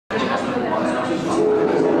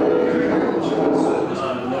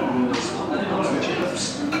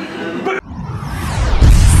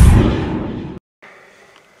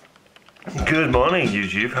Good morning,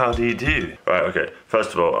 YouTube. How do you do? Right, okay.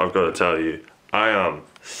 First of all, I've got to tell you, I am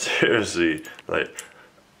seriously, like,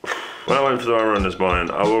 when I went for my run this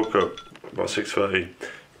morning, I woke up about 6:30,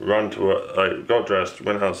 ran to work, like, got dressed,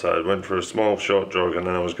 went outside, went for a small short jog, and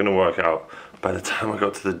then I was going to work out. By the time I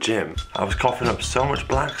got to the gym, I was coughing up so much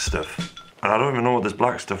black stuff. And I don't even know what this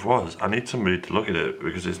black stuff was. I need somebody to look at it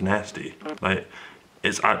because it's nasty. Like,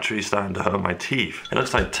 it's actually starting to hurt my teeth. It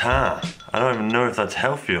looks like tar. I don't even know if that's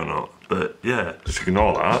healthy or not. But yeah, just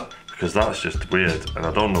ignore that because that's just weird. And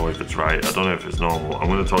I don't know if it's right. I don't know if it's normal. I'm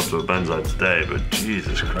gonna talk to a Benzide today, but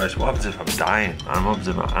Jesus Christ, what happens if I'm dying? What happens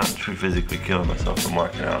if I'm actually physically killing myself from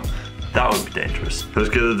working out? That would be dangerous. Let's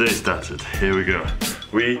get the day started. Here we go.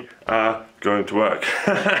 We are going to work.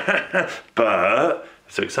 But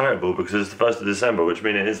it's excitable because it's the 1st of December, which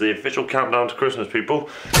means it is the official countdown to Christmas, people.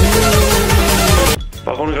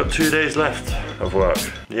 But I've only got 2 days left of work.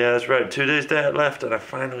 Yeah, that's right, 2 days left and I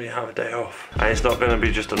finally have a day off. And it's not gonna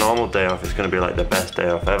be just a normal day off, it's gonna be like the best day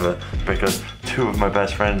off ever because 2 of my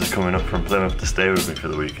best friends are coming up from Plymouth to stay with me for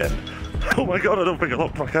the weekend. Oh my God, I don't think I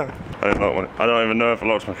locked my car. I don't even know if I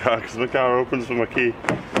locked my car because the car opens with my key.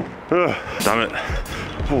 Ugh, damn it.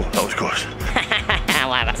 Oh, that was close.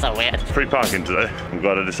 Wow, that's so weird. Free parking today. I'm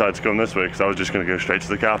glad I decided to come this way because I was just going to go straight to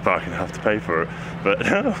the car park and have to pay for it. But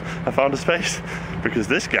no, I found a space because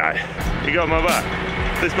this guy, he got my back.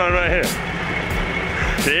 This man right here.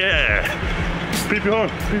 Yeah. Beep your horn,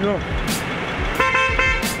 beep your horn.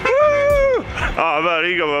 Woo! Oh man,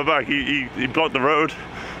 he got my back. He blocked the road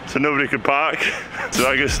so nobody could park. So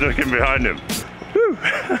I just snuck in behind him. Woo!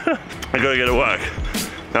 I gotta get to work.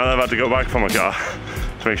 Now that I've had to go back for my car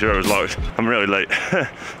to make sure it was locked. I'm really late,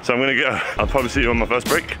 so I'm gonna go. I'll probably see you on my first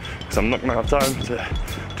break because I'm not gonna have time to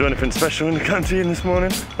do anything special in the canteen this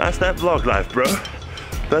morning. That's that vlog life, bro.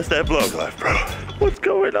 That's that vlog life, bro. What's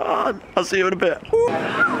going on? I'll see you in a bit. Yo,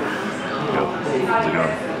 how's it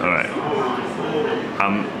going? All right.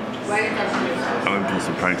 I'm gonna pull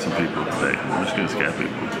some pranks on people today. I'm just gonna scare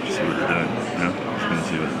people, just see what they're doing. You know, just gonna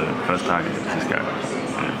see what they're doing. First target is this guy.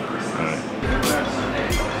 Yeah. All right.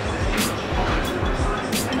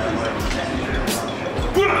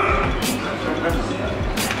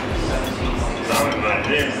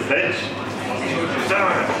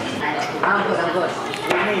 I'm good.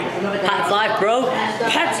 Pat's life, bro.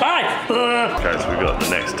 Pat's life. Okay, so we got the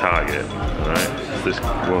next target, right? This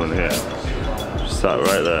woman here. Just sat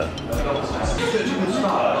right there.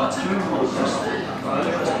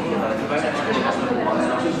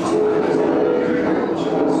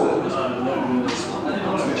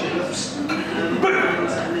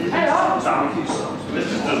 This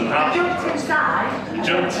just doesn't happen. Jumped inside. You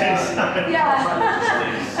jumped inside? Yeah.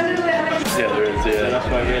 Yeah, there is, yeah. That's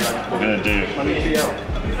what we're gonna do.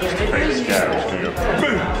 Just to make it scary, we're just gonna go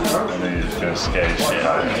boom! And then you're just gonna scare the shit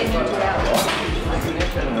out of it.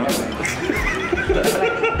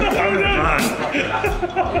 Damn it, man!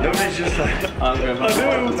 Nobody's just like... I knew it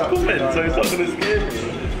was coming, so it's not gonna scare me.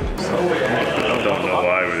 I don't know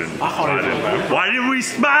why we didn't. Why did we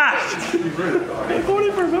smash? I can't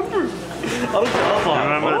even remember.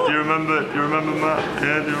 Do you remember Matt?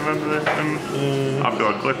 Yeah, do you remember this? I've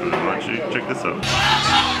got a clip of him actually. Check this out.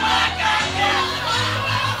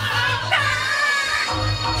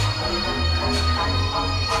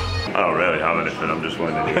 I don't really have anything, I'm just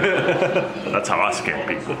wondering. That's how I scare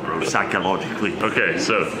people, bro, psychologically. Okay,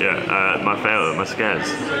 so yeah, my failure, my scares.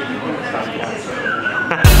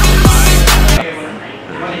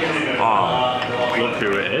 Oh, look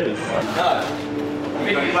who it is.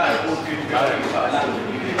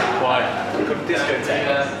 Why?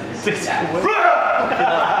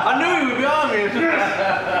 I knew he would be on me.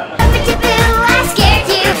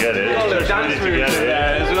 Get it? Dance moves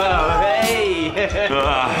there as well. Hey!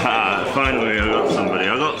 Finally, I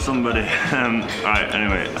got somebody. Alright,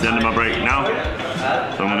 anyway, it's the end of my break now.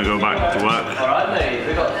 So I'm gonna go back to work.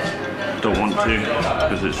 Don't want to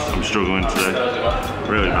because I'm struggling today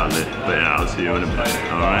really badly. But yeah, I'll see you in a bit.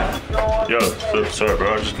 Alright. Yo, sorry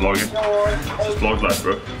bro, just vlogging. Just vlog life,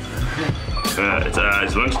 bro.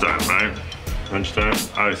 It's lunchtime, right? Lunchtime.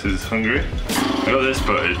 Alex is hungry. I got this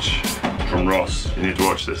footage from Ross. You need to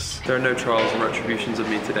watch this. There are no trials and retributions of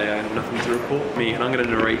me today. I have nothing to report. And I'm going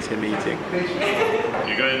to narrate him eating.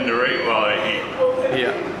 You're going to narrate while I eat?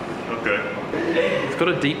 Yeah. Okay. It's got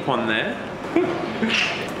a deep one there.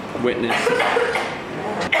 Witness.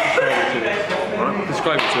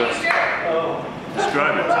 Describe it to us.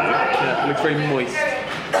 Describe it to you? Yeah, it looks very moist.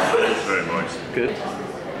 It's very moist. Good.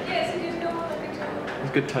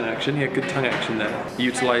 There's good tongue action. Yeah, good tongue action there.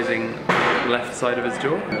 Utilising left side of his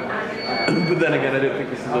jaw. But then again, I don't think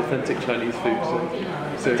this is authentic Chinese food.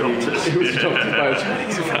 So he was adopted by a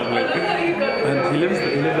Chinese family, and he lived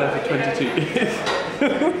there for 22 years.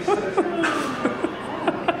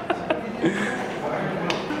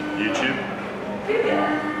 YouTube?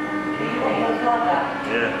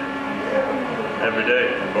 Yeah. Every day,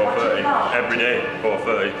 4:30. Every day,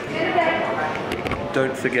 4:30.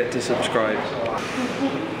 Don't forget to subscribe.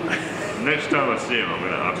 Next time I see him, I'm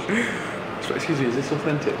going to ask. So, excuse me, is this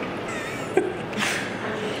authentic?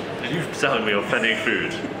 Are you selling me authentic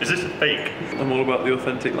food? Is this fake? I'm all about the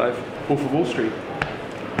authentic life. Wolf of Wall Street.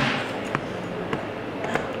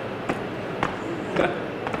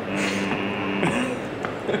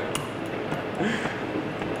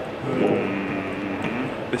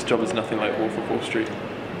 This job is nothing like Wolf of Wall Street.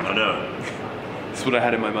 I know. That's what I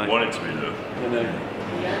had in my mind. Want it to be though. I know.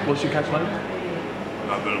 What's your catchline?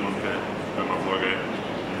 I've been a Monkaiy. I'm a vlogger. He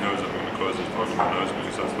knows I'm going to close this vlog with my nose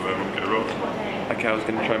because that's the way Monkaiy rolls. Okay, I was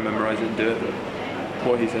going to try and memorise it and do it, but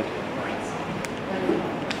what he said.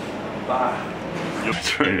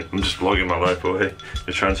 Sorry, I'm just vlogging my life away.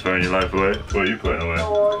 You're transferring your life away. What are you putting away?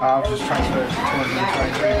 I've just transferred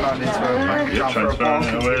 £223 into a bank You're account for a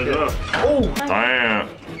transferring it away as well. Oh! Damn.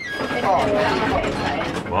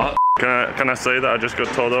 What? Can I say that I just got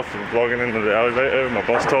told off for vlogging into the elevator? My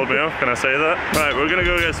boss told me off. Can I say that? Right, we're gonna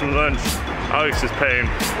go get some lunch. Alex is paying.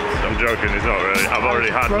 I'm joking, he's not really. I've already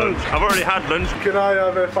had lunch. I've already had lunch. Can I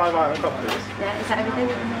have a 5-item cup, please? Yeah, is that everything?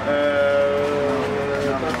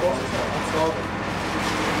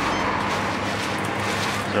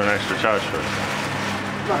 Is there an extra charge for it?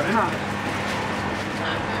 What, card?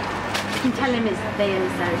 You can tell him it's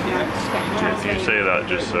theirs, so just get him Can you transferred. say that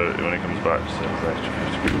just so when he comes back, just say it's extra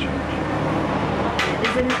 50 charge?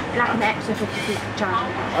 There's like an extra 50p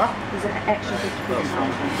charge. Huh? There's an extra 50p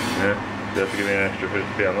charge. Yeah. You have to give me an extra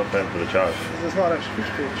 50p. I'm not paying for the charge. There's not an extra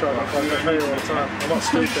 50p charge. I pay you all the time. I'm not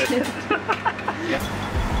stupid.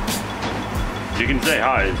 You can say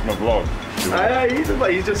hi, it's my vlog.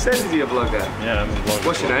 You just said he's a vlogger. Yeah, I'm a vlogger.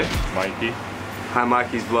 What's your name? Mikey. Hi,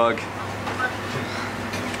 Mikey's vlog.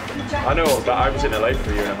 I know all about. I was in LA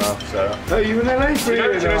for a year and a half, so. Oh, you were in LA for Do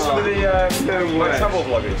you know some of the like travel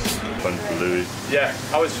vloggers? Fun for Louis. Yeah,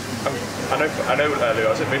 I know Lou. I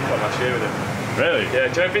was at Monkaiy last year with him. Really? Yeah,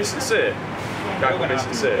 do you know Vincent Sear? Guy called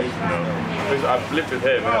Vincent Sear. No. I've lived with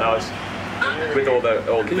him, and then I was with all the.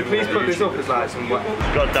 Can you please put this up as like some...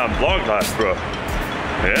 Goddamn vlog life, bro.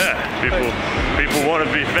 Yeah, people want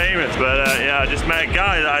to be famous, but yeah, I just met a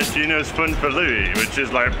guy that actually knows Fun for Louis, which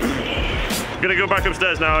is like. I'm gonna go back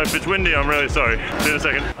upstairs now. If it's windy, I'm really sorry. See you in a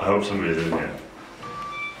second. I hope somebody's in here.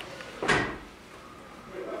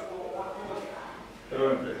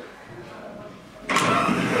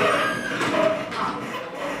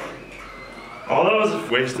 Oh, that was a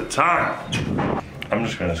waste of time. I'm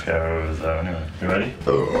just gonna scare her over there anyway. You ready?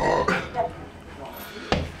 What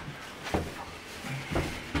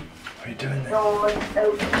are you doing there?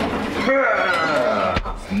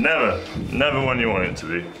 Never when you want it to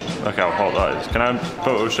be. Look how hot that is. Can I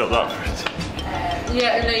Photoshop that for it?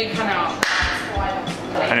 Yeah, no, you cannot.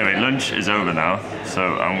 Anyway, lunch is over now,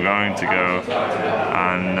 so I'm going to go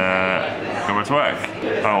and go back to work.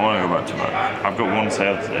 I don't want to go back to work. I've got one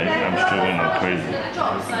sale today. I'm struggling like crazy.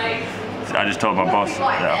 I just told my boss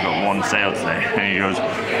that I've got one sale today, and he goes,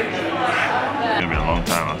 "It's gonna be a long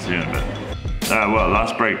time. I'll see you in a bit." Well,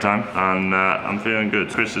 last break time, and I'm feeling good.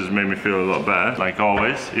 Chris has made me feel a lot better, like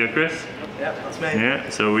always. Yeah, Chris? Yeah, that's me. Yeah,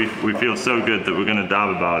 so we feel so good that we're gonna dab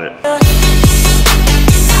about it.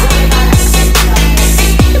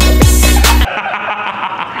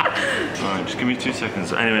 Alright, just give me 2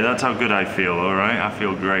 seconds. Anyway, that's how good I feel, alright? I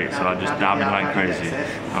feel great, so I'm just dabbing like crazy.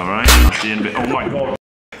 Alright, I'll see you in a bit. Oh my god!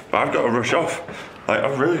 But I've got to rush off. Like,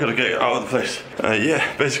 I've really got to get out of the place. Yeah,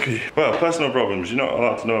 basically, well, personal problems, you're not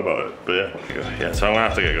allowed to know about it, but yeah, so I'm gonna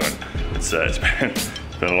have to get going. It's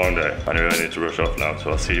been a long day. I really need to rush off now,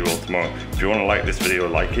 so I'll see you all tomorrow. If you want to like this video,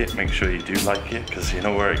 like it, make sure you do like it, because you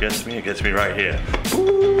know where it gets me? It gets me right here.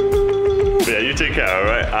 But yeah, you take care,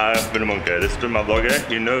 alright? I've been a Monkaiy. This has been my vlog, eh?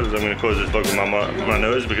 You know I'm gonna close this vlog with my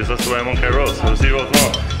nose, because that's the way a Monkaiy rolls. So we'll see you all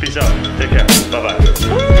tomorrow. Peace out, take care, bye-bye.